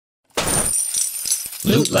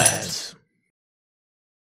Lootlads.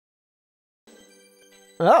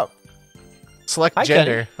 Oh. Select Hi,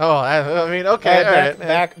 gender. Oh, I mean, okay, alright.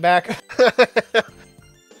 Back.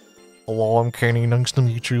 Hello, I'm Kenny. Nice to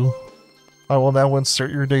meet you. I will now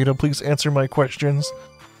insert your data. Please answer my questions.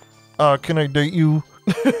 Can I date you?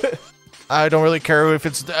 I don't really care if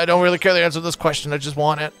it's. I don't really care the answer to this question. I just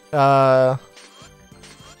want it.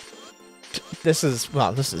 This is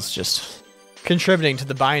just contributing to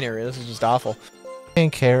the binary. This is just awful.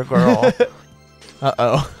 Ain't care, girl.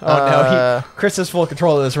 Uh-oh. Oh, no. Chris has full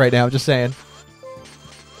control of this right now. Just saying.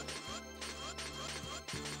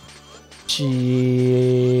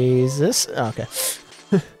 Jesus. Okay.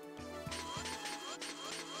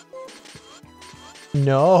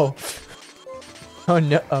 No. Oh,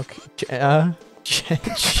 no. Okay.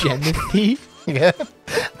 Genithy? Yeah.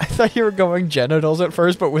 I thought you were going genitals at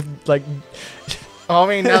first, but with, like... Oh, I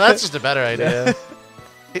mean, now that's just a better idea.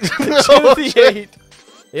 Genithy.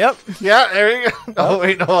 Yep. Yeah, there you go. Oh,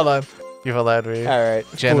 wait, hold on. You've allowed me. All right.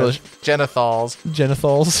 Genithals.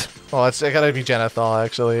 Genithals. Oh, it gotta be genithal,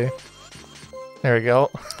 actually. There we go.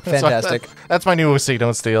 Fantastic. That's my new OC,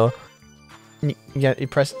 don't steal. Yeah, you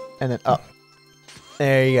press and then up.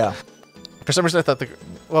 There you go. For some reason, I thought the...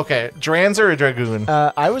 Okay, Drans or a Dragoon?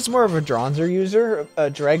 I was more of a Dronzer user.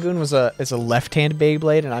 Dragoon is a left-handed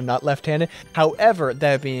Beyblade, and I'm not left-handed. However,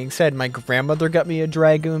 that being said, my grandmother got me a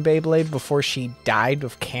Dragoon Beyblade before she died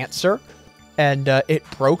of cancer, and it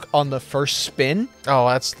broke on the first spin. Oh,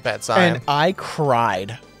 that's the bad sign. And I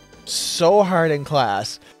cried so hard in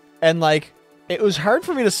class, and like it was hard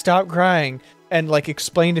for me to stop crying and like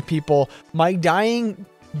explain to people my dying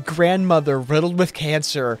grandmother riddled with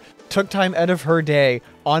cancer took time out of her day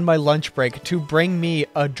on my lunch break to bring me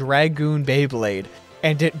a Dragoon Beyblade,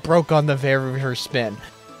 and it broke on the very first spin,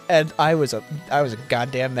 and I was a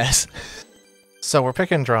goddamn mess. So we're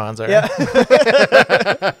picking Drons, Yeah.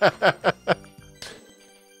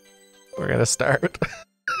 We're gonna start.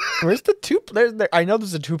 Where's the two? I know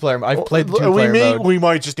there's a two-player. I've played the two-player mode. We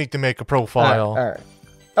might just need to make a profile. All right.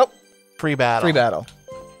 Oh, free battle. free battle.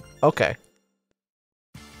 Okay.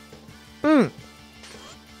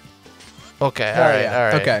 Okay, Oh, alright, yeah.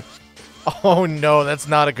 alright. Okay. Oh no, that's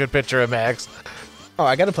not a good picture of Max. Oh,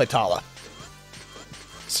 I gotta play Tala.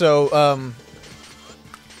 So,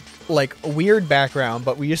 like, weird background,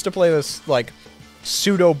 but we used to play this, like,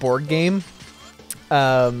 pseudo board game.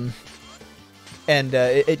 And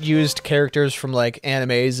it used characters from, like,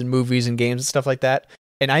 animes and movies and games and stuff like that.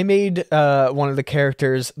 And I made one of the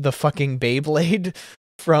characters the fucking Beyblade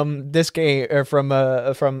from this game, or from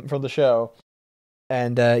the show.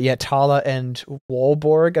 And, yeah, Tala and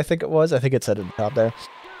Walborg, I think it was. I think it said at the top there.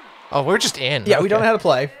 Oh, we're just in. Yeah, okay. we don't know how to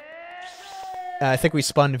play. I think we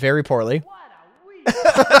spun very poorly.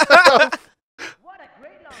 Yeah,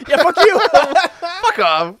 fuck you! Fuck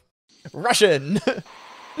off! Russian!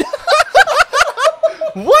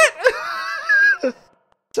 What?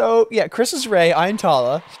 So, yeah, Chris is Ray, I'm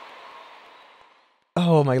Tala.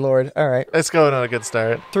 Oh, my lord. Alright. Let's go on a good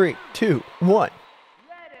start. 3, 2, 1.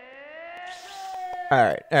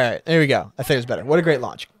 Alright, there we go. I think it was better. What a great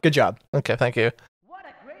launch. Good job. Okay, thank you.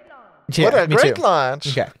 Yeah, what a me great too.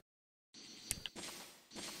 launch. Okay.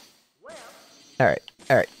 Alright.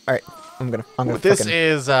 I'm gonna This fucking...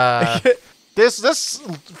 is, this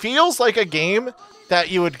feels like a game that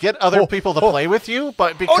you would get other people to play with you,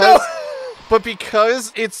 but because... But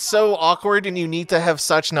because it's so awkward and you need to have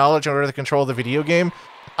such knowledge in order to control the video game,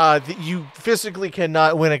 you physically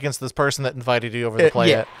cannot win against this person that invited you over to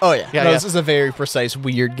play it. Oh, yeah. Yeah, No, yeah. This is a very precise,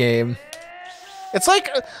 weird game. It's like,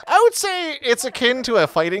 I would say it's akin to a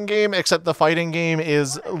fighting game, except the fighting game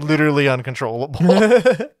is literally uncontrollable.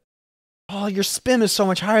 Oh, your spin is so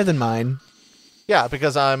much higher than mine. Yeah,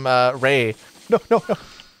 because I'm Ray. No.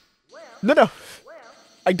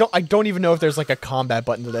 I don't even know if there's like a combat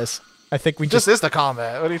button to this. I think we This just... is the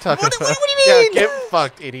combat. What are you talking about? What do you mean? Yeah, get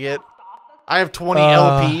fucked, idiot. I have 20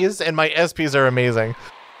 LPs, and my SPs are amazing.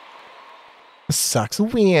 Sucks.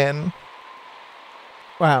 Win.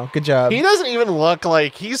 Wow, good job. He doesn't even look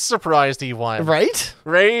like he's surprised he won. Right?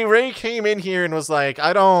 Ray came in here and was like,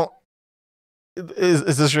 I don't...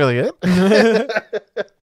 Is this really it?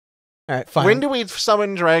 Alright, fine. When do we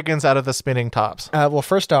summon dragons out of the spinning tops? Well,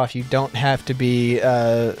 first off, you don't have to be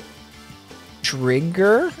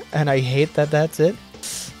Trigger, and I hate that that's it.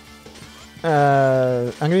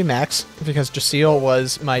 I'm gonna be Max, because Jaceel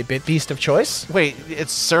was my bit beast of choice. Wait,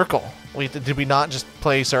 it's Circle. Did we not just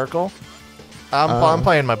play Circle? I'm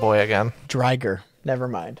playing my boy again. Driger. Never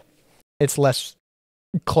mind. It's less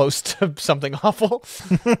close to something awful.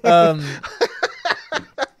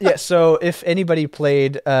 Yeah, so if anybody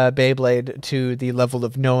played Beyblade to the level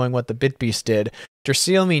of knowing what the Bit Beast did,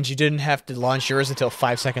 Drasil means you didn't have to launch yours until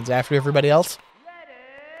 5 seconds after everybody else.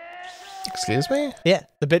 Excuse me? Yeah,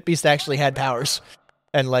 the Bit Beast actually had powers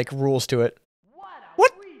and like rules to it.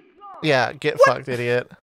 What? Yeah, get fucked,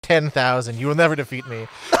 idiot. 10,000. You will never defeat me.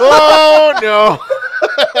 Oh no!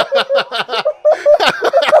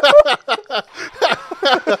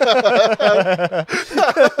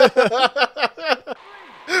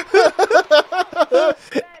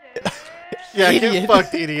 Yeah, Idiot. get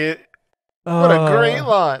fucked, idiot. What a great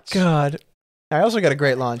launch. God. I also got a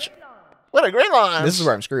great launch. What a great launch. This is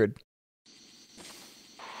where I'm screwed.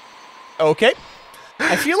 Okay.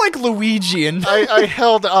 I feel like Luigi and... I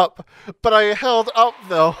held up, but I held up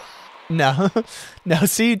though. No. No,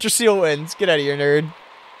 see, Drasil wins. Get out of here, nerd.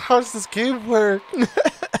 How does this game work?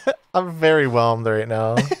 I'm very whelmed right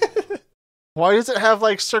now. Why does it have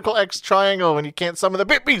like circle X triangle when you can't summon the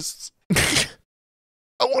Bit Beasts?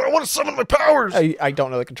 I want to summon my powers. I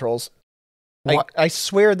don't know the controls. What? I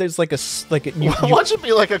swear there's like a... Watch it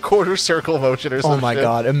be like a quarter circle motion or something. Oh my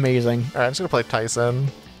god, amazing. Alright, I'm just gonna play Tyson.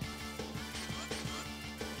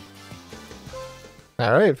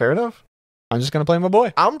 Alright, fair enough. I'm just gonna play my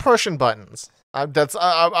boy. I'm pushing buttons. I'm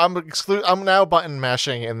now button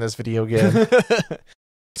mashing in this video game.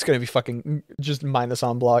 It's gonna be fucking just minus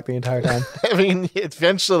on block the entire time. I mean,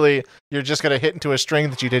 eventually you're just gonna hit into a string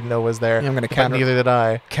that you didn't know was there. Yeah, I'm gonna but counter neither did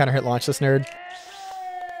I. hit launch this nerd.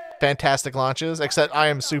 Fantastic launches, except I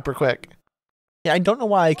am super quick. Yeah, I don't know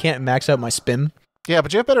why I can't max out my spin. Yeah,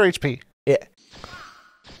 but you have better HP. Yeah.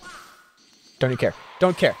 Don't even care.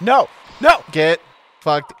 Don't care. No! No! Get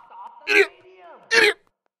fucked. Idiot! Idiot!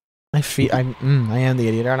 I am the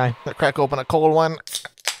idiot, aren't I? Crack open a cold one.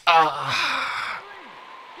 Ah.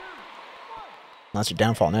 That's your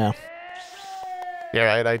downfall now. You're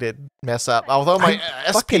right, I did mess up. Although my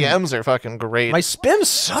SPMs are fucking great. My spims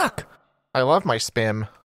suck! I love my spim.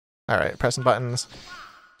 Alright, pressing buttons.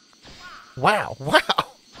 Wow, wow.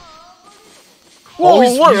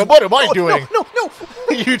 Whoa, what am I doing? No!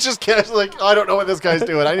 You just can't, like, I don't know what this guy's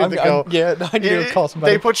doing. I need to go. I need to call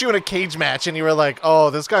somebody. They put you in a cage match and you were like, oh,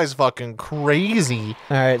 this guy's fucking crazy.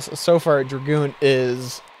 Alright, so far Dragoon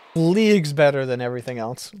is leagues better than everything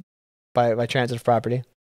else by transitive property.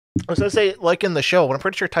 I was gonna say, like in the show, but I'm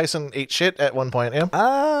pretty sure Tyson ate shit at one point, yeah?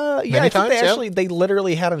 Yeah, I think they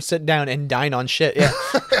literally had him sit down and dine on shit, yeah.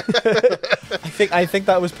 I think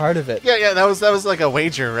that was part of it. Yeah, that was like a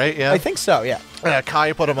wager, right? Yeah. I think so, yeah.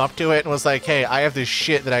 Kai put him up to it and was like, hey, I have this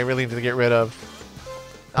shit that I really need to get rid of.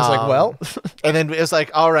 I was like, well? And then it was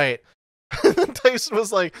like, all right. Tyson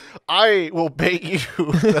was like, I will bet you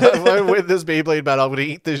that if I win this Beyblade battle, I'm going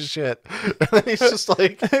to eat this shit. And then he's just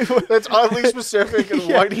like, that's oddly specific, and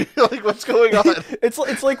why do you, like, what's going on?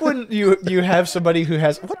 It's like when you have somebody who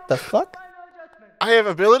has, what the fuck? I have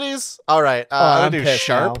abilities? All right, I'm going to do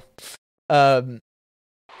sharp. Now.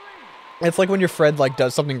 It's like when your friend, like,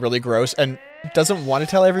 does something really gross and doesn't want to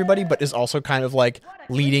tell everybody, but is also kind of, like,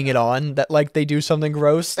 leading it on that, like, they do something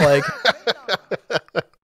gross, like...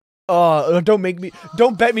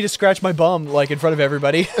 don't bet me to scratch my bum, like, in front of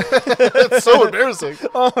everybody. It's so embarrassing.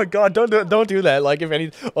 Oh my god, don't do that. Like, if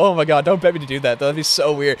any, oh my god, don't bet me to do that. That'd be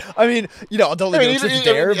so weird. I mean, you know, I'll totally do it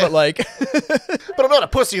dare, but like... But I'm not a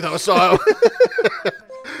pussy, though, so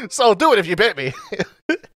I'll do it if you bet me.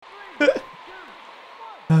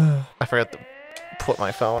 I forgot to put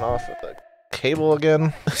my phone off at the cable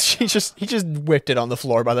again. He just whipped it on the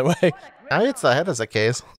floor, by the way. It's the head as a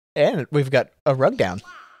case. And we've got a rug down.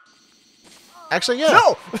 Actually, yeah.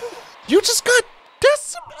 No! You just got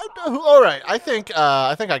this. All right, I think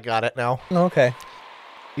I got it now. Okay.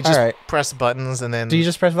 You just press buttons and then. Do you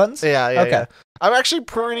just press buttons? Yeah. Okay. Yeah. I'm actually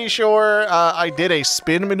pretty sure I did a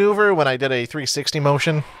spin maneuver when I did a 360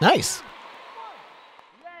 motion. Nice.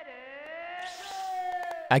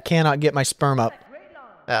 I cannot get my sperm up.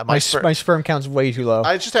 My sperm count's way too low.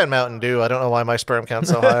 I just had Mountain Dew. I don't know why my sperm count's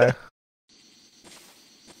so high.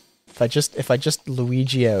 If I just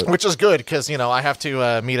Luigi out. Which is good, because, you know, I have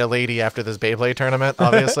to meet a lady after this Beyblade tournament,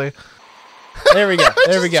 obviously. There we go.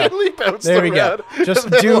 There we go. There we go. Just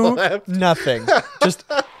do nothing. Just,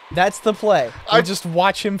 that's the play. I just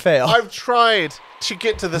watch him fail. I've tried to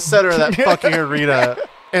get to the center of that fucking arena,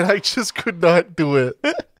 and I just could not do it.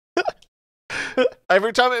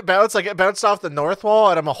 Every time it bounced, like, it bounced off the north wall,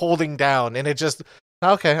 and I'm holding down, and it just...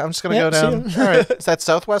 Okay, I'm just gonna go down. All right, is that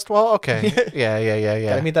southwest wall? Okay. Yeah.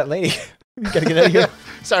 Gotta meet that lady. Gotta get out of here.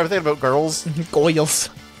 Sorry, I'm thinking about girls. Goyles.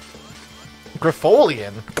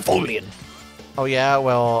 Griffolian. Oh yeah,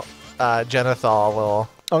 well, Genethal will.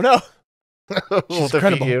 Oh no. will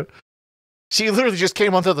defeat you. She literally just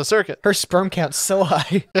came onto the circuit. Her sperm count's so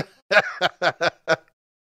high. It's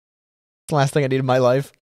the last thing I need in my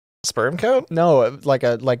life. Sperm count? No, like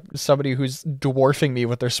somebody who's dwarfing me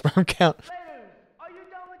with their sperm count.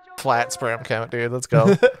 Flat sperm count, dude. Let's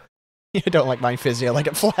go. I don't like mine fizzy. I like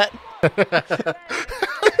it flat.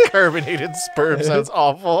 Carbonated sperm sounds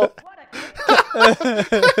awful.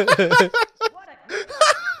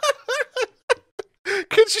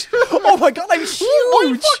 Could you? Oh my god, I'm huge! Oh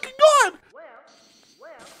my fucking god!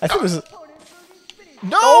 I think it was.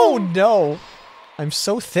 No! Oh no! I'm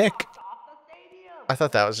so thick. I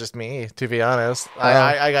thought that was just me, to be honest.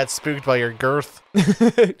 I got spooked by your girth.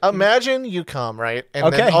 Imagine you come, right?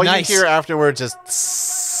 And then all you hear afterwards is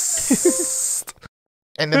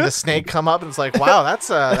and then the snake come up and it's like, wow, that's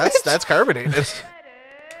carbonated.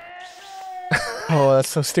 Oh, that's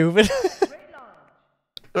so stupid.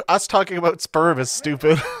 Us talking about sperm is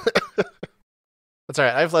stupid. That's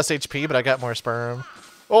alright, I have less HP, but I got more sperm.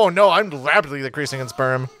 Oh no, I'm rapidly decreasing in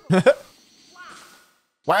sperm.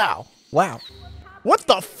 Wow. Wow. What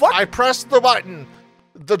the fuck? I pressed the button.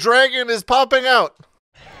 The dragon is popping out.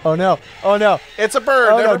 Oh no. Oh no. It's a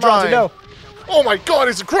bird. Oh Never no, Jonesy, mind. no. Oh my god,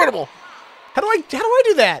 it's incredible. How do I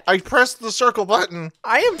do that? I pressed the circle button.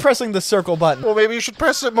 I am pressing the circle button. Well, maybe you should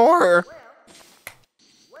press it more.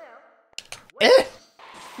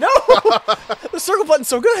 No! The circle button's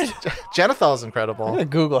so good. Genethal's I'm incredible. gonna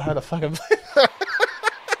Google how to fucking play.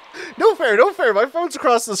 No fair, no fair. My phone's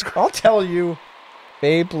across the screen. I'll tell you.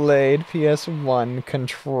 Beyblade PS1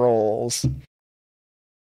 controls.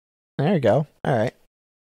 There you go. All right.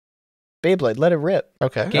 Beyblade, let it rip.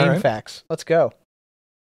 Okay. Game facts. Let's go.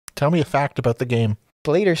 Tell me a fact about the game.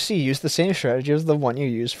 Blader C used the same strategy as the one you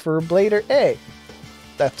used for Blader A.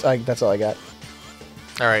 That's all I got.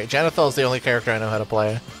 All right. Genethal's the only character I know how to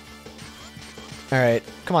play. All right.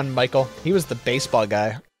 Come on, Michael. He was the baseball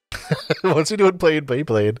guy. What's he doing playing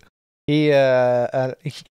Beyblade? He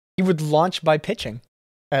would launch by pitching.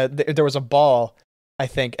 There was a ball, I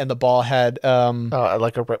think, and the ball had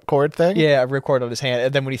Like a ripcord thing? yeah, a ripcord on his hand,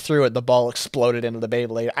 and then when he threw it, the ball exploded into the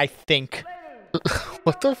Beyblade. I think.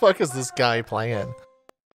 What the fuck is this guy playing?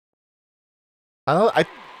 I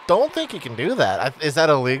don't think you can do that. Is that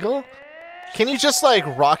illegal? Can you just like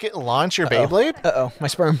rocket launch your Beyblade? Uh-oh, my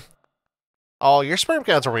sperm. Oh, your sperm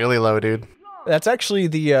count's really low, dude. That's actually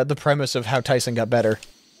the premise of how Tyson got better.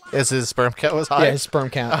 Is his sperm count was high? Yeah, his sperm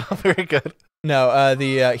count. Oh, very good. No,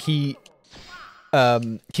 he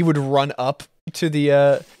would run up to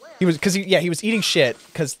the he was eating shit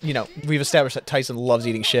because we've established that Tyson loves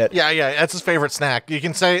eating shit. Yeah, that's his favorite snack. You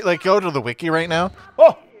can say like go to the wiki right now.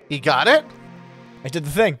 Oh, he got it. I did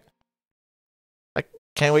the thing. I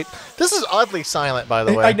can't wait. This is oddly silent, by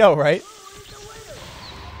the way. I know, right?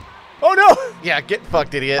 Oh no! Yeah, get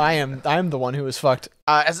fucked, idiot. I am the one who was fucked.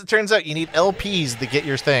 As it turns out, you need LPs to get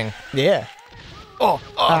your thing. Yeah.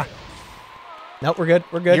 Oh. Nope, we're good.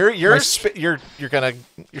 We're good. You're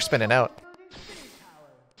spinning out.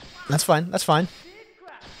 That's fine. That's fine.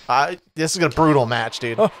 This is a brutal match,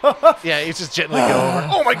 dude. Yeah, he's just gently go over.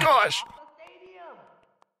 Oh my gosh!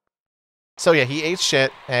 So yeah, he ate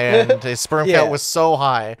shit, and his sperm count was so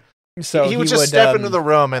high. So he would just step into the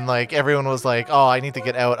room, and like everyone was like, "Oh, I need to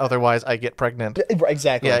get out, otherwise I get pregnant."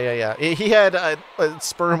 Exactly. Yeah. He had a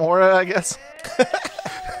sperm aura, I guess.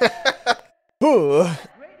 Ooh.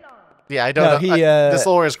 Yeah, I don't know. This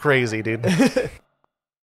lore is crazy, dude.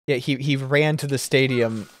 Yeah, he ran to the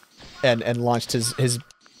stadium and launched his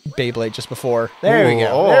Beyblade just before. There we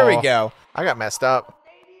go. There we go. I got messed up.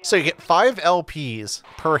 So you get 5 LPs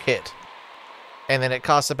per hit. And then it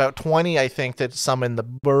costs about 20, I think, to summon the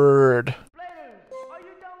bird.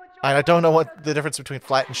 I don't know what the difference between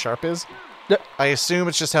flat and sharp is. I assume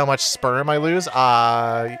it's just how much sperm I lose. Okay,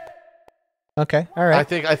 all right. I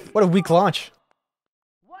think what a weak launch.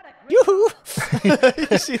 Yoo-hoo!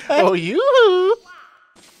 You see that? Oh, you!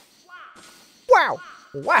 Wow!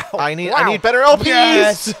 Wow! I need better LPs!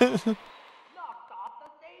 Yes!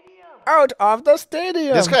 Out of the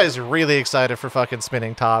stadium! This guy is really excited for fucking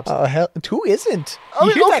spinning tops. Oh, hell, who isn't? Oh,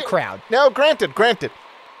 You hear okay. that crowd? Now, granted.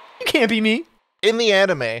 You can't be me. In the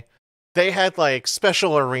anime, they had, like,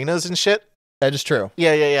 special arenas and shit. That is true.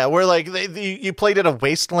 Yeah. Where, like, you played at a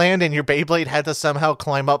wasteland and your Beyblade had to somehow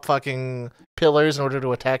climb up fucking pillars in order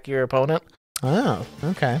to attack your opponent. Oh,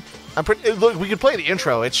 okay. Look, we could play the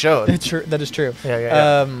intro. It showed. It's true. That is true.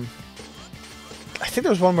 Yeah. I think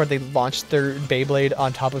there was one where they launched their Beyblade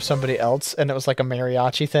on top of somebody else, and it was like a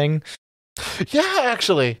mariachi thing. Yeah,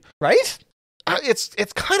 actually. Right?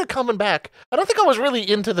 It's kind of coming back. I don't think I was really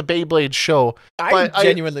into the Beyblade show. I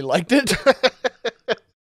genuinely liked it.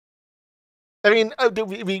 I mean,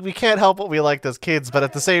 we can't help what we liked as kids, but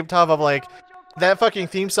at the same time, I'm like, that fucking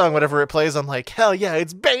theme song, whenever it plays, I'm like, hell yeah,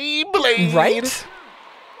 it's Beyblade! Right?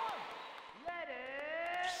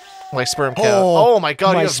 My sperm count. Oh my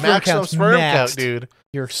god, my you have sperm maximum count's sperm maxed. count, dude.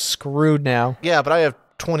 You're screwed now. Yeah, but I have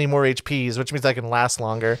 20 more HPs, which means I can last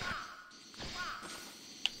longer.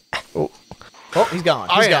 Oh, he's gone.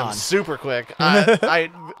 He's I gone. am super quick.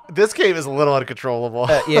 This game is a little uncontrollable.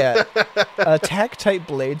 Yeah. Attack-type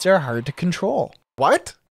blades are hard to control.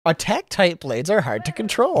 What? Attack-type blades are hard to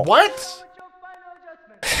control. What?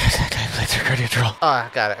 Attack-type blades are hard to control.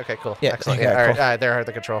 Got it. Okay, cool. Yeah, excellent. yeah, Yeah, all right, cool. they're hard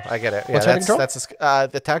to control. I get it. Yeah, What's hard to control? That's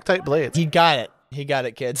the attack type blades. He got it. He got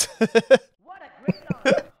it, kids.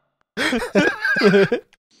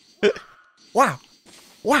 Wow.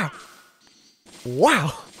 Wow.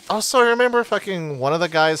 Wow. Also, I remember fucking one of the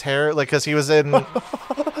guy's hair, like, because he was in.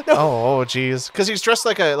 Oh, jeez. Because he's dressed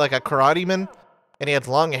like a karate man, and he had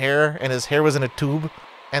long hair, and his hair was in a tube.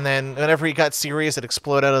 And then whenever he got serious, it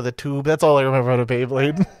exploded out of the tube. That's all I remember out of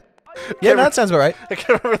Beyblade. Yeah, that sounds about right. I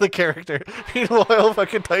can't remember the character. Meanwhile,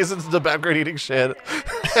 fucking Tyson's in the background eating shit.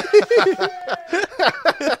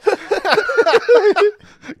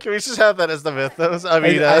 Can we just have that as the mythos? I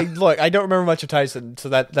mean, Look, I don't remember much of Tyson, so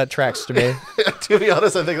that tracks to me. to be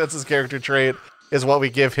honest, I think that's his character trait, is what we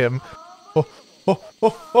give him. How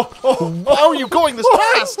are you going this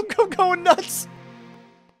fast? I'm going nuts.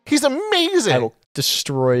 He's amazing. I will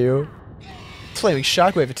destroy you. Flaming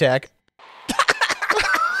shockwave attack.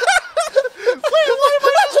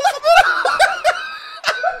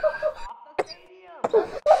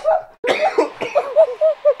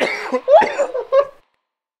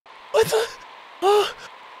 What the?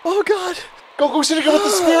 Oh god. Go sitting with the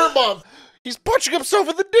spirit bomb. He's punching himself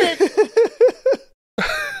in the dick.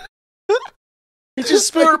 He just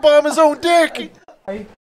spirit bomb his own dick.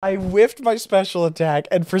 I whiffed my special attack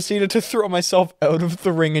and proceeded to throw myself out of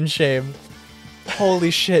the ring in shame. Holy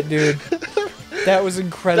shit, dude. That was That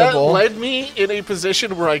incredible. led me in a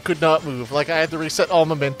position where I could not move. Like I had to reset all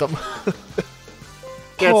momentum.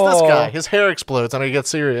 Yeah, it's this guy. His hair explodes and I get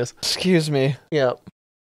serious. Excuse me. Yeah.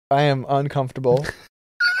 I am uncomfortable.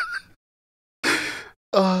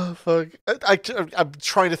 Oh, fuck. I'm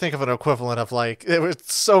trying to think of an equivalent of, like, there was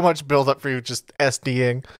so much build-up for you just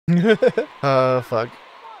SDing. Oh, fuck.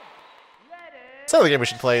 It's another game we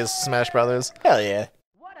should play is Smash Brothers. Hell yeah.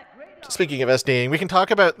 Speaking of SDing, we can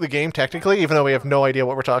talk about the game technically, even though we have no idea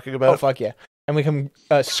what we're talking about. Oh, fuck yeah. And we can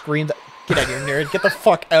scream the... Get out of here, nerd. Get the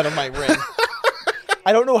fuck out of my ring.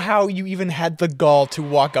 I don't know how you even had the gall to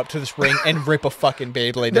walk up to this ring and rip a fucking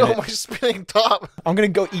Beyblade No, in it. my spinning top. I'm gonna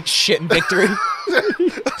go eat shit in victory. I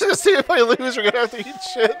was gonna say if I lose, we're gonna have to eat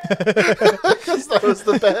shit. Because that was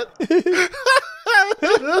the bet.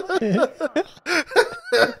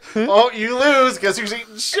 Oh, you lose. Guess who's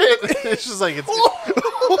eating shit? It's just like, it's...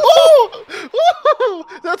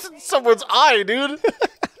 That's in someone's eye, dude.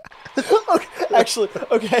 Actually,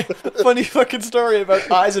 okay, funny fucking story about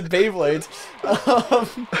eyes and Beyblades.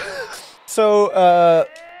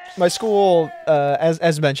 My school,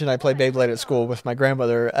 as mentioned, I played Beyblade at school with my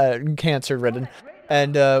grandmother, cancer-ridden.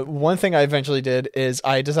 And one thing I eventually did is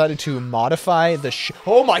I decided to modify the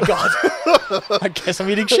Oh my god! I guess I'm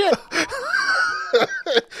eating shit.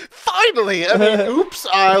 Finally! I mean, oops,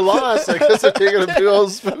 I lost. I guess I'm taking a big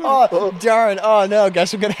old spoon. Oh, darn. Oh, no.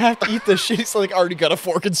 Guess I'm going to have to eat this shit. He's like already got a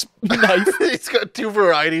fork and knife. He's got two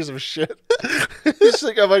varieties of shit. He's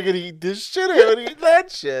like, am I going to eat this shit or am I going to eat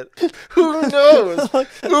that shit? Who knows?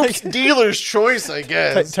 Oops, dealer's choice, I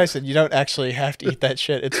guess. Tyson, you don't actually have to eat that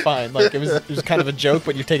shit. It's fine. Like, it was kind of a joke,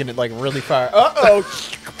 but you've taken it, like, really far. Uh-oh.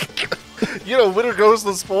 You know, winner goes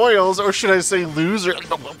the spoils, or should I say loser?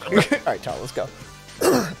 All right, Tal, let's go.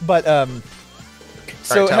 But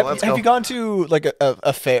so Tal, have you gone to like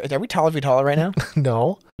a fair? Are we Tal right now?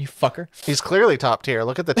 No. You fucker. He's clearly top tier.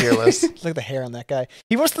 Look at the tier list. Look at the hair on that guy.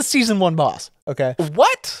 He was the season 1 boss. Okay.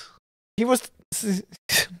 What? He was.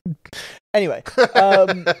 Anyway,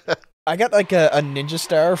 I got like a ninja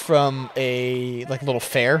star from a like little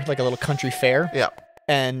fair, like a little country fair. Yeah.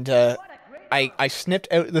 And I snipped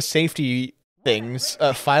out the safety things,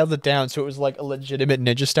 filed it down so it was like a legitimate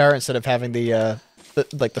ninja star instead of having the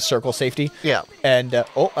circle safety. Yeah. And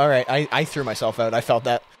all right, I threw myself out. I felt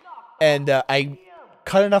that, and I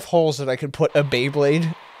cut enough holes that I could put a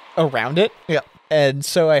Beyblade around it. Yeah. And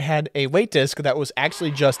so I had a weight disc that was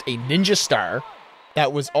actually just a ninja star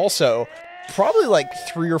that was also probably like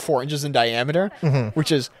 3 or 4 inches in diameter,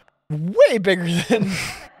 which is way bigger than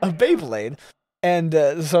a Beyblade. And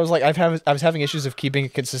so I was like, I was having issues of keeping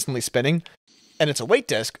it consistently spinning, and it's a weight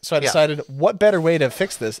disc. So I decided, what better way to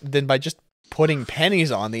fix this than by just putting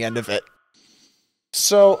pennies on the end of it?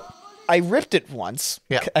 So I ripped it once,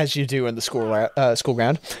 as you do in the school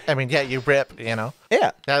ground. I mean, yeah, you rip, you know.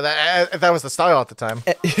 Yeah. That was the style at the time.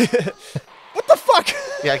 What the fuck?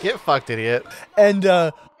 Yeah, get fucked, idiot. And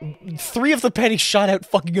 3 of the pennies shot out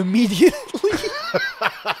fucking immediately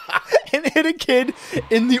and hit a kid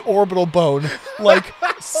in the orbital bone, like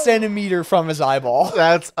centimeter from his eyeball.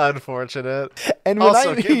 That's unfortunate. And when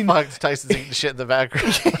also, I mean, get fucked, Tyson's eating shit in the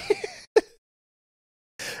background.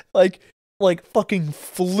 like fucking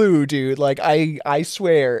flew, dude. Like I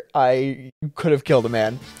swear I could have killed a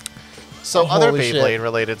man. So other Holy Beyblade shit.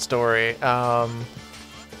 related story.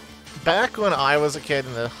 Back when I was a kid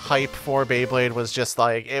and the hype for Beyblade was just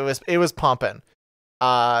like it was pumping.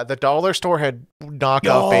 The dollar store had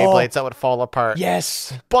knockoff Beyblades that would fall apart.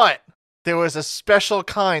 Yes. But there was a special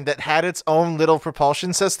kind that had its own little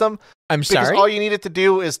propulsion system. I'm Because sorry. all you needed to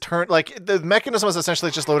do is turn, like, the mechanism was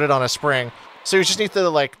essentially just loaded on a spring. So you just need to,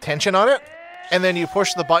 like, tension on it. And then you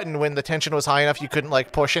push the button when the tension was high enough you couldn't,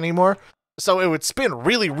 like, push anymore. So it would spin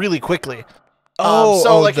really, really quickly. It was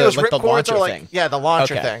like the ripcords launcher or, like, thing. yeah, the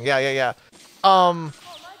launcher Okay. thing. Yeah.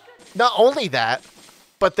 Not only that,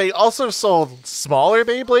 but they also sold smaller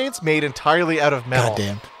Beyblades made entirely out of metal.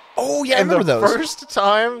 Goddamn. Oh yeah, I And remember the those. first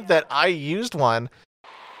time that I used one,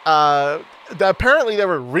 apparently they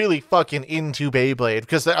were really fucking into Beyblade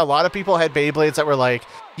because a lot of people had Beyblades that were like,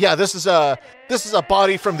 yeah, this is a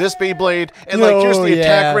body from this Beyblade, and like here's the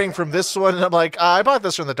attack ring from this one. And I'm like, I bought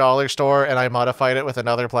this from the dollar store and I modified it with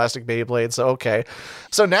another plastic Beyblade, so okay.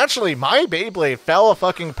 So naturally, my Beyblade fell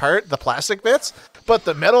fucking apart, the plastic bits. But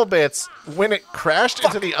the metal bits, when it crashed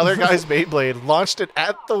into the other guy's Beyblade, launched it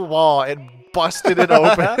at the wall and busted it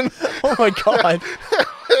open. Oh my god.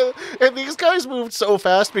 And these guys moved so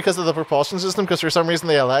fast because of the propulsion system, because for some reason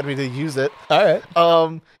they allowed me to use it. All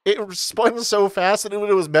right. It spun so fast that when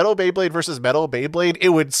it was metal Beyblade versus metal Beyblade, it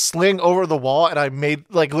would sling over the wall, and I made,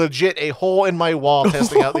 like, legit a hole in my wall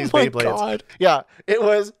testing out these Beyblades. God. Yeah, it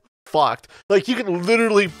was fucked. Like, you could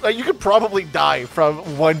literally, you could probably die from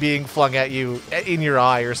one being flung at you in your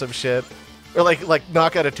eye or some shit. Or, like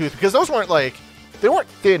knock out a tooth, because those weren't, like, they weren't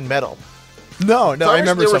thin metal. No, I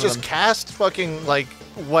remember they some were of just them. cast fucking, like,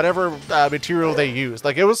 whatever material they used.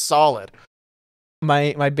 Like, it was solid.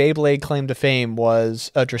 My Beyblade claim to fame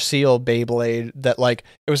was a Drasil Beyblade that, like,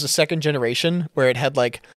 it was the second generation where it had,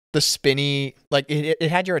 like, the spinny, like, it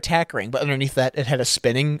had your attack ring, but underneath that it had a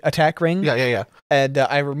spinning attack ring. Yeah. And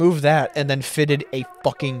I removed that and then fitted a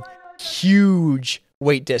fucking huge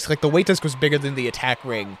weight disc. Like, the weight disc was bigger than the attack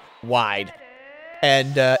ring wide.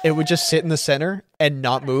 And it would just sit in the center and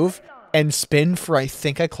not move and spin for, I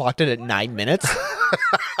think I clocked it at 9 minutes.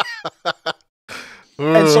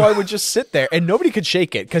 And so I would just sit there, and nobody could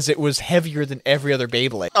shake it because it was heavier than every other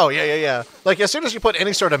Beyblade. Oh, yeah. Like, as soon as you put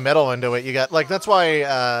any sort of metal into it, you got, like, that's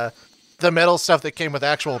why the metal stuff that came with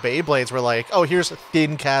actual Beyblades were like, oh, here's a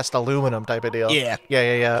thin cast aluminum type of deal.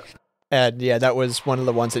 Yeah. And yeah, that was one of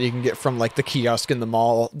the ones that you can get from, like, the kiosk in the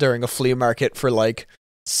mall during a flea market for, like,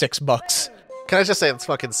 $6. Can I just say it's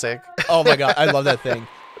fucking sick? Oh my god, I love that thing.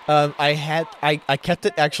 I kept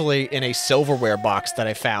it actually in a silverware box that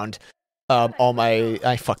I found.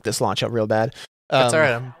 I fucked this launch up real bad. That's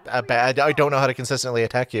alright. I'm bad. I don't know how to consistently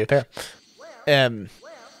attack you. Fair.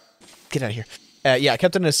 Get out of here. Yeah, I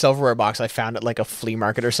kept it in a silverware box I found at, like, a flea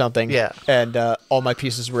market or something. Yeah. And all my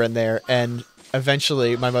pieces were in there. And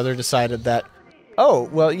eventually my mother decided that, oh,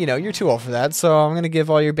 well, you know, you're too old for that, so I'm going to give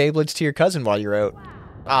all your Beyblades to your cousin while you're out.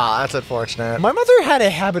 Ah, that's unfortunate. My mother had a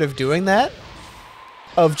habit of doing that.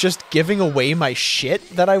 Of just giving away my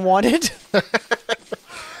shit that I wanted.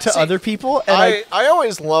 To other people, and I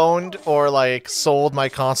always loaned or, like, sold my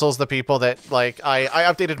consoles to people that, like, I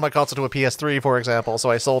updated my console to a PS3, for example, so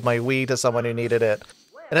I sold my Wii to someone who needed it.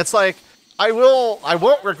 And it's like, I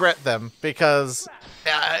won't regret them, because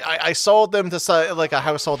I sold them to, like, a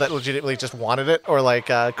household that legitimately just wanted it, or, like,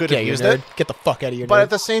 could have used it. Get the fuck out of here, But nerd. at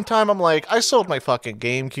the same time, I'm like, I sold my fucking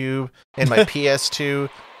GameCube and my PS2,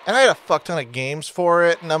 and I had a fuck ton of games for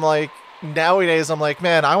it, and I'm like, nowadays, I'm like,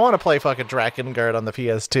 man, I want to play fucking Drakengard on the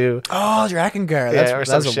PS2. Oh, Drakengard. That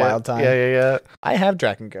was a wild time. Yeah. I have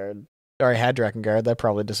Drakengard. Or I had Drakengard. That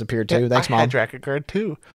probably disappeared too. Yeah, Thanks, I Mom. had Drakengard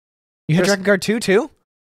too. You had Drakengard 2 too?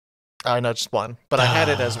 I know, just one, but I had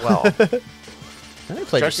it as well. I need to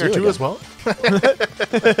play Drakengard 2 as well?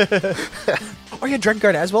 Oh, yeah,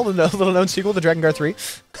 Drakengard as well, the little-known sequel to Drakengard 3.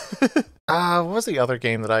 What was the other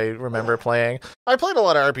game that I remember playing? I played a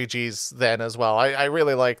lot of RPGs then as well. I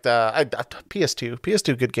really liked PS2.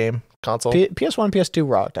 PS2, good game console. PS1, PS2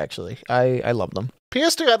 rocked, actually. I love them.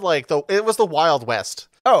 PS2 had, like, it was the Wild West.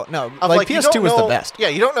 Oh, no, Of, like you PS2 don't was the know- best. Yeah,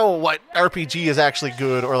 you don't know what RPG is actually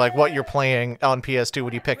good or, like, what you're playing on PS2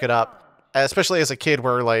 when you pick it up. especially as a kid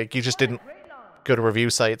where like you just didn't go to review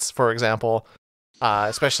sites, for example,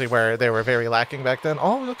 especially where they were very lacking back then.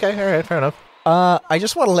 Oh, okay, all right, fair enough. I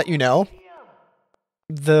just want to let you know,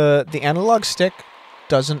 the analog stick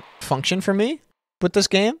doesn't function for me with this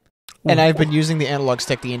game. And I've been using the analog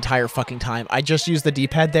stick the entire fucking time. I just used the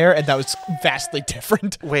D-pad there, and that was vastly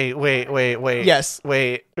different. Wait. Yes.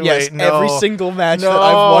 Wait, no. Every single match that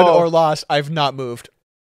I've won or lost, I've not moved.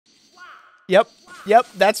 Yep,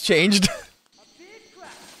 that's changed.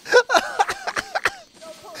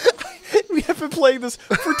 We have been playing this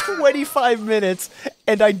for 25 minutes,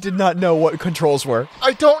 and I did not know what controls were.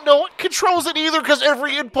 I don't know what controls it either, because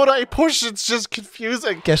every input I push, it's just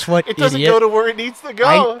confusing. Guess what, It doesn't go to where it needs to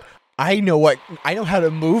go. I know how to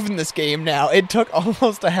move in this game now. It took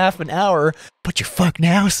almost a half an hour, but you're fucked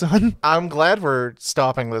now, son. I'm glad we're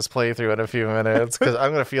stopping this playthrough in a few minutes, because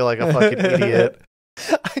I'm going to feel like a fucking idiot.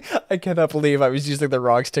 I cannot believe I was using the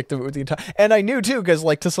wrong stick to move the entire... And I knew, too, because,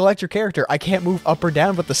 like, to select your character, I can't move up or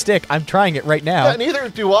down with the stick. I'm trying it right now. Yeah, neither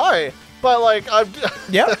do I. But, like, I'm...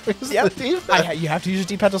 Yep. The you have to use the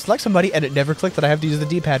D-pad to select somebody, and it never clicked that I have to use the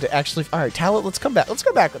D-pad to actually... All right, Talent, let's come back. Let's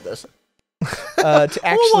go back with this. To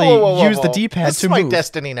actually use the D-pad this to is move. my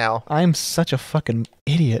destiny now. I'm such a fucking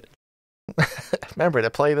idiot. Remember to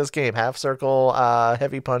play this game. Half circle,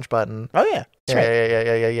 heavy punch button. Oh yeah.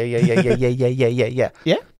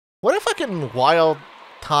 Yeah. What a fucking wild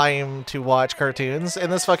time to watch cartoons in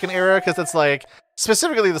this fucking era, because it's like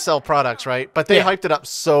specifically the Cell products, right? But they hyped it up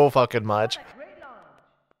so fucking much.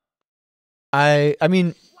 I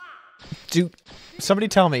mean, somebody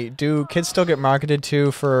tell me, do kids still get marketed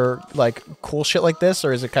to for like cool shit like this,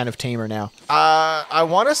 or is it kind of tamer now? I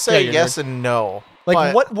want to say yes and no.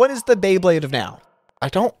 Like, what is the Beyblade of now?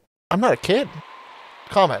 I'm not a kid.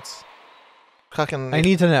 Comments. Fucking. I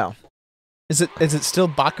need to know. Is it still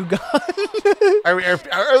Bakugan?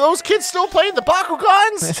 are those kids still playing the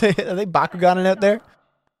Bakugans? Are they Bakuganing out there?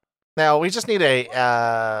 Now we just need a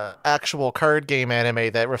actual card game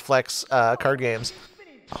anime that reflects card games.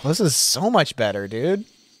 Oh, this is so much better, dude.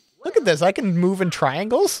 Look at this. I can move in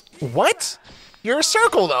triangles. What? You're a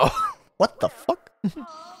circle though. What the fuck?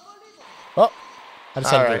 Oh.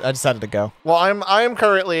 I decided to go. Well, I'm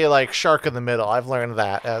currently like shark in the middle. I've learned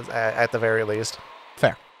that at the very least.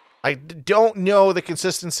 Fair. I don't know the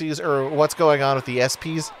consistencies or what's going on with the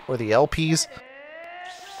SPs or the LPs.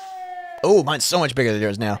 Oh, mine's so much bigger than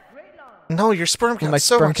yours now. No, your sperm count's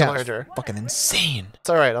so much larger. Fucking insane. It's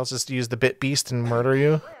all right. I'll just use the bit beast and murder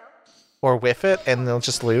you, or whiff it, and they'll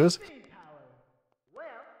just lose.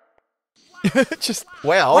 Just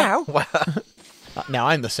wow. Now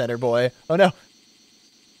I'm the center boy. Oh no.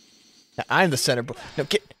 I'm the center boy. No,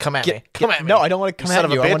 come at me. Come at me. No, I don't want to come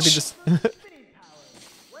at you. I want to be just.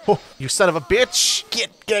 You son of a bitch!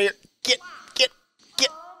 Get!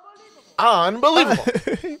 Unbelievable.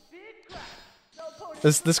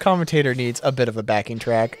 This commentator needs a bit of a backing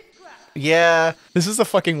track. Yeah, this is a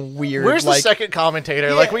fucking weird. Where's the second commentator?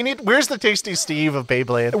 Yeah. Like, where's the Tasty Steve of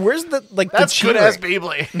Beyblade? Where's the That's the good as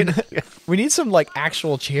Beyblade. We need some like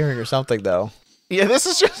actual cheering or something though. Yeah, this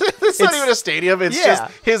is not even a stadium. It's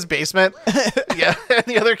just his basement. Yeah, and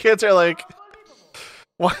the other kids are like,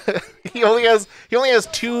 what? He only has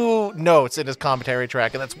 2 notes in his commentary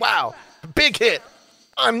track, and that's wow, big hit,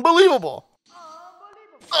 unbelievable.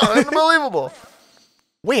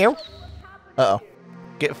 Where? Uh-oh.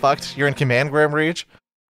 Get fucked. You're in command grab reach.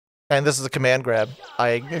 And this is a command grab.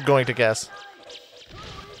 I'm going to guess.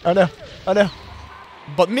 Oh no.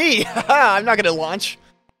 But me! I'm not gonna launch.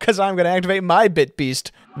 Because I'm gonna activate my bit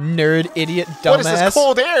beast. Nerd, idiot, dumbass. What is this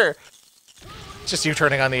cold air? Just you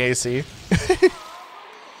turning on the AC.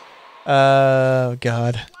 Oh,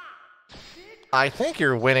 God. I think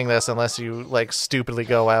you're winning this unless you, like, stupidly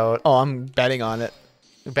go out. Oh, I'm betting on it.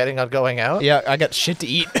 You're betting on going out? Yeah, I got shit to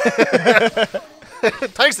eat.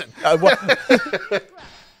 Tyson! What?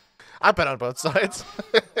 I bet on both sides.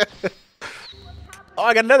 Oh,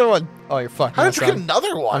 I got another one. Oh, you're fucked. How did you get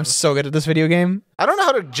another one? I'm so good at this video game. I don't know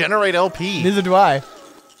how to generate LP. Neither do I.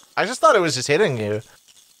 I just thought it was just hitting you.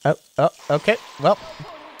 Oh, okay. Well,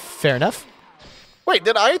 fair enough. Wait,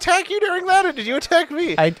 did I attack you during that, or did you attack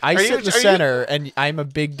me? I sit in the center, and I'm a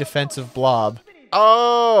big defensive blob.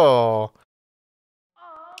 Oh.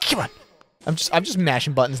 Come on. I'm just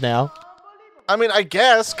mashing buttons now. I mean, I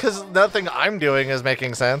guess, because nothing I'm doing is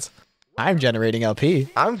making sense. I'm generating LP.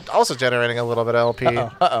 I'm also generating a little bit of LP.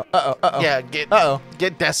 Uh-oh. Yeah,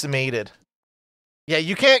 get decimated. Yeah,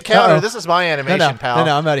 you can't counter. This is my animation, pal.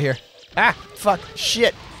 No, I'm out of here. Ah, fuck,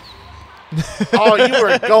 shit. Oh, you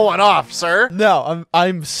were going off, sir. No,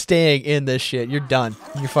 I'm staying in this shit. You're done.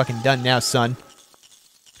 You're fucking done now, son.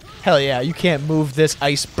 Hell yeah, you can't move this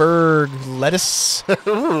iceberg lettuce.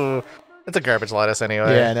 Ooh, it's a garbage lettuce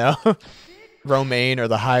anyway. Yeah, no. Romaine or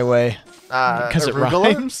the highway. Because it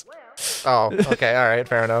arugula? rhymes. Oh, okay, all right,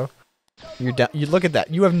 fair enough. You're down. You look at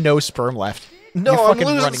that. You have no sperm left. No, You're I'm fucking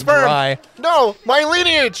losing running sperm. dry. No, my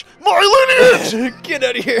lineage! My lineage! Get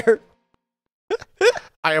out of here.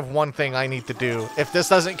 I have one thing I need to do. If this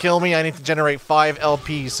doesn't kill me, I need to generate 5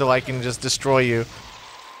 LPs so I can just destroy you.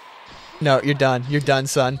 No, you're done. You're done,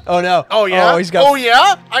 son. Oh no. Oh yeah? Oh, he's got. Oh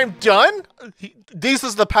yeah? I'm done? This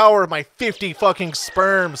is the power of my 50 fucking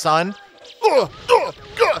sperm, son. I'm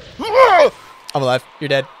alive. You're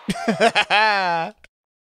dead.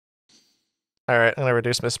 Alright, I'm gonna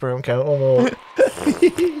reduce my sperm count.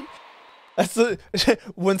 That's the.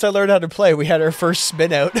 Once I learned how to play, we had our first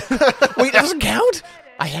spin out. Wait, that doesn't count?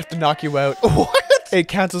 I have to knock you out. What? It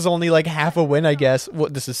counts as only like half a win, I guess.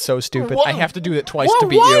 What? This is so stupid. What? I have to do it twice to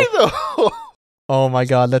beat Why you. though? Oh my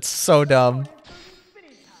god, that's so dumb.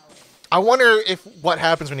 I wonder if what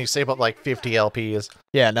happens when you save up like 50 LPs.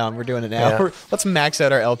 Yeah, no, we're doing it now. Yeah. Let's max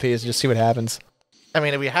out our LPs and just see what happens. I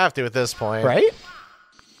mean, we have to at this point. Right?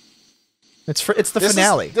 It's the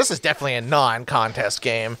finale. This is definitely a non-contest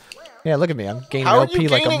game. Yeah, look at me. I'm gaining How are LP you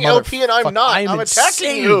like a gaining mother. LP and I'm not? I'm attacking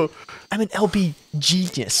insane. you. I'm an LP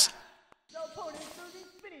genius.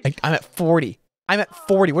 I'm at 40. I'm at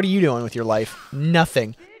 40. What are you doing with your life?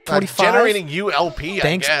 Nothing. 45. Generating you LP,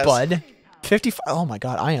 Thanks, I guess. bud. 55. Oh my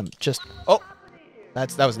god, I am just. Oh,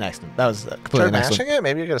 that was an accident. That was completely Try an accident. mashing it?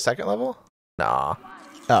 Maybe you get a second level? Nah.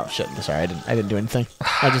 Oh shit. Sorry, I didn't do anything.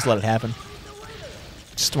 I just let it happen.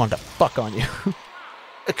 Just wanted to fuck on you.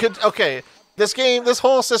 It could. Okay, this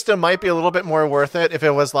whole system might be a little bit more worth it if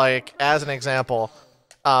it was like, as an example,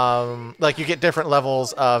 like you get different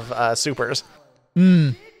levels of supers.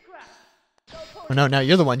 Oh no, now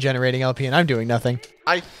you're the one generating LP and I'm doing nothing.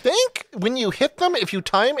 I think when you hit them, if you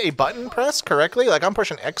time a button press correctly, like I'm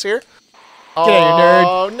pushing X here. Get out, you nerd.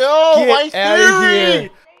 Oh no, Get my outta theory! here.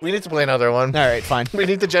 We need to play another one. All right, fine. We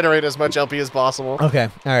need to generate as much LP as possible. Okay,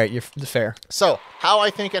 all right, you're fair. So, how I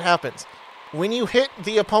think it happens. When you hit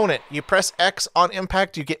the opponent, you press X on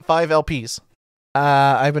impact, you get 5 LPs.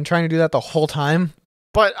 I've been trying to do that the whole time.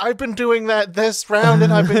 But I've been doing that this round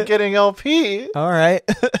and I've been getting LP. All right.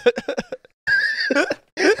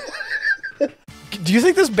 Do you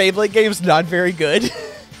think this Beyblade game's not very good?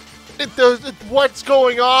 What's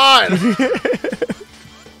going on?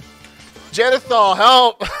 Genethal,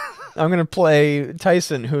 help! I'm gonna play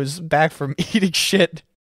Tyson, who's back from eating shit.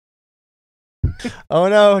 Oh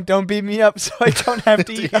no, don't beat me up so I don't have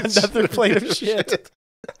to eat another plate of shit.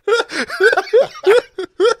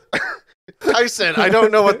 Tyson, I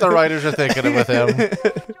don't know what the writers are thinking of with him.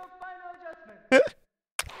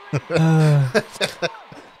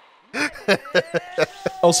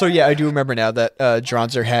 Also, yeah, I do remember now that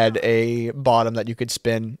Dronzer had a bottom that you could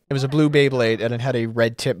spin. It was a blue Beyblade, and it had a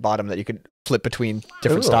red tip bottom that you could flip between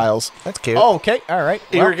different Ooh, styles. That's cute. Oh, okay, all right.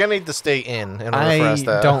 Well, You're gonna need to stay in order for I us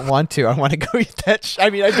to... don't want to. I want to go eat that. I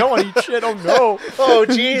mean, I don't want to eat shit. Oh no. Oh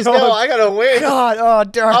jeez, no, I gotta win. God, oh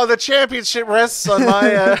darn. Oh, the championship rests on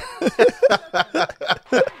my.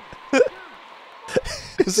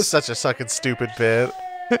 This is such a fucking stupid bit.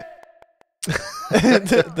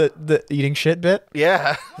 the eating shit bit.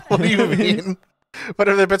 Yeah. What do you mean? What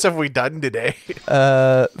other bits have we done today?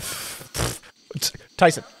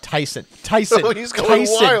 Tyson. Oh, he's going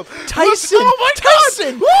wild. Tyson. Oh my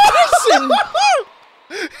Tyson. Tyson.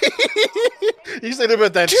 You said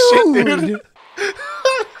about that Dude. shit, dude.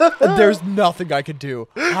 There's nothing I could do.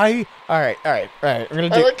 All right. I'm gonna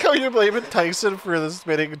do. I like how you're blaming Tyson for the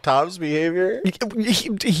spinning tops behavior.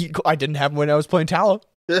 I didn't have him when I was playing Tallow.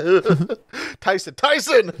 Tyson.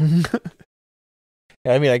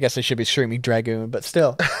 I mean, I guess I should be streaming Dragoon, but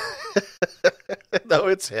still. No,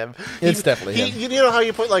 it's him. It's definitely him. You know how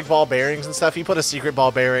you put like ball bearings and stuff? He put a secret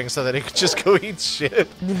ball bearing so that he could just go eat shit.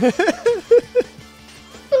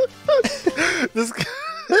 This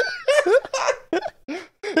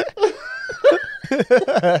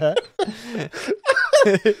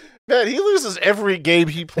Man, he loses every game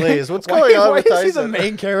he plays. What's going on with Tyson? Why is he the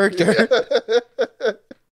main character?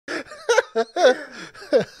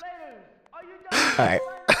 All right.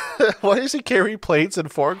 Why does he carry plates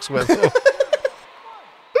and forks with him?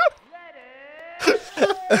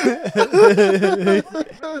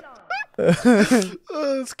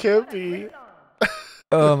 This can't be.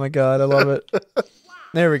 Oh my god, I love it.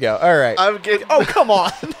 There we go. All right. I'm getting. Oh, come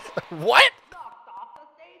on. What?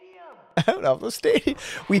 Out of the stadium.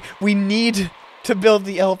 We need to build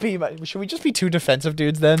the LP. Should we just be two defensive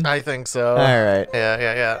dudes then? I think so. All right.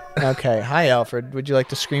 Yeah. Okay. Hi, Alfred. Would you like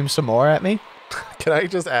to scream some more at me? Can I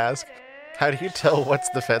just ask, How do you tell what's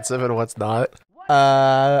defensive and what's not?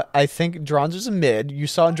 I think Dronzer's a mid. You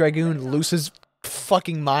saw Dragoon lose his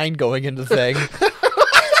fucking mind going into the thing.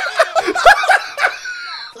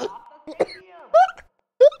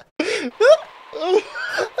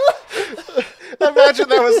 Imagine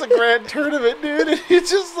that was the grand tournament, dude. And he's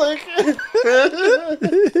just like...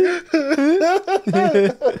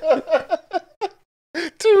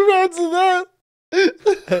 Two rounds of that.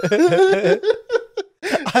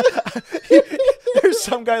 There's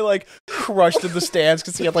some guy like crushed in the stands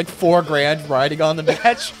because he had like $4,000 riding on the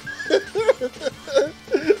match.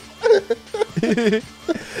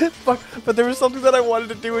 But there was something that I wanted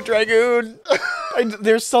to do with Dragoon.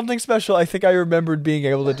 There's something special I think I remembered being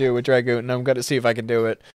able to do with Dragoon, and I'm gonna see if I can do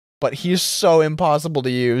it. But he's so impossible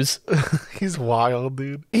to use. He's wild,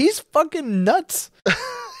 dude. He's fucking nuts.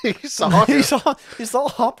 He's all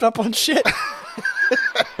hopped up on shit.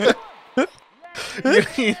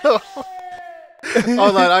 you know,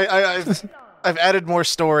 hold on, I've added more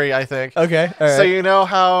story, I think. Okay, all right. So you know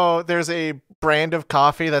how there's a brand of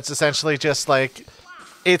coffee that's essentially just like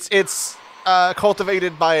it's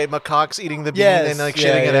cultivated by macaques eating the bean and like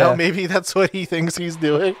shitting it out. Maybe that's what he thinks he's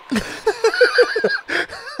doing.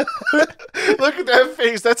 Look at that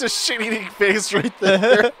face. That's a shit-eating face right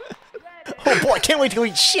there. Oh boy, I can't wait to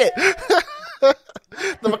eat shit.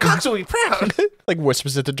 The macaques will be proud. Like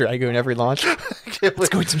whispers it to Dragoon every launch. Let's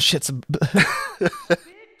go eat some shit. All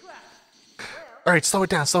right, slow it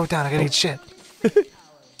down. I gotta eat shit.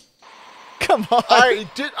 Come on.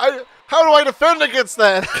 How do I defend against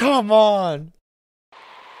that? Come on. All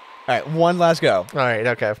right, one last go. All right,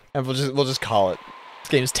 okay. And we'll just call it. This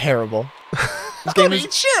game is terrible. This game is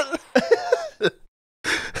shit.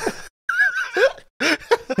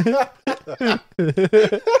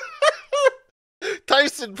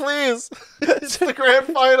 Tyson, please. It's the grand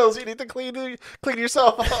finals. You need to clean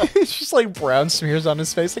yourself up. It's just like brown smears on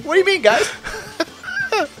his face. Like, what do you mean, guys?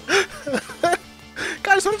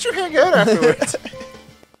 Guys, why don't you hang out afterwards?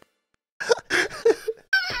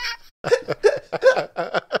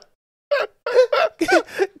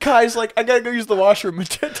 Kai's like, I gotta go use the washroom. And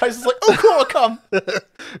Tyson's like, oh, cool, I'll come.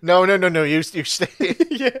 No. You stay.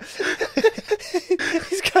 Yeah.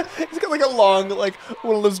 He's got like a long, like,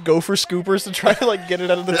 one of those gopher scoopers to try to, like, get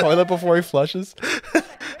it out of the toilet before he flushes.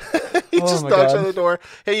 He just knocks on the door.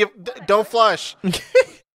 Hey, don't flush.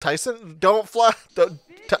 Tyson, don't flush.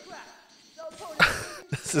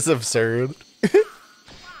 This is absurd.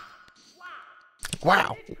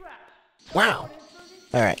 Wow. All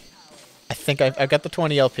right. I think I've got the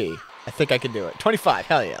 20 LP. I think I can do it. 25.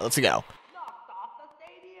 Hell yeah. Let's go.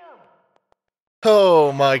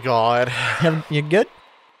 Oh my god. You good?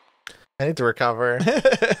 I need to recover.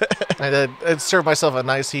 I'd serve myself a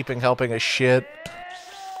nice heaping helping of shit.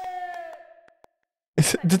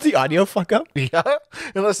 Did the audio fuck up? Yeah,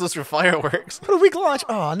 unless those were fireworks. What a weak launch.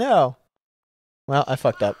 Oh, no. Well, I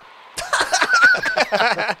fucked up.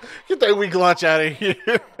 Get that weak launch out of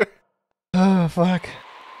here. Oh, fuck.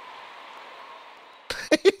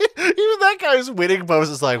 Even that guy's winning pose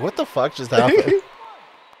is like, what the fuck just happened?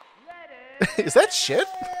 Is that shit?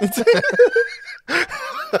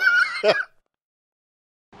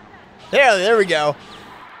 There we go.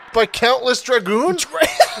 By countless dragoons?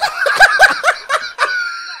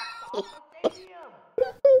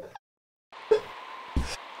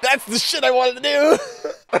 That's the shit I wanted to do.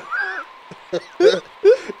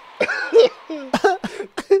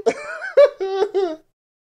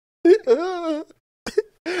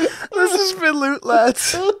 This has been Loot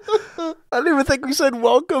Lads. I don't even think we said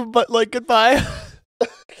welcome, but like goodbye.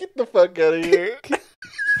 Get the fuck out of here.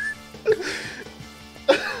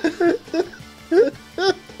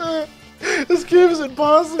 This game is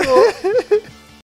impossible.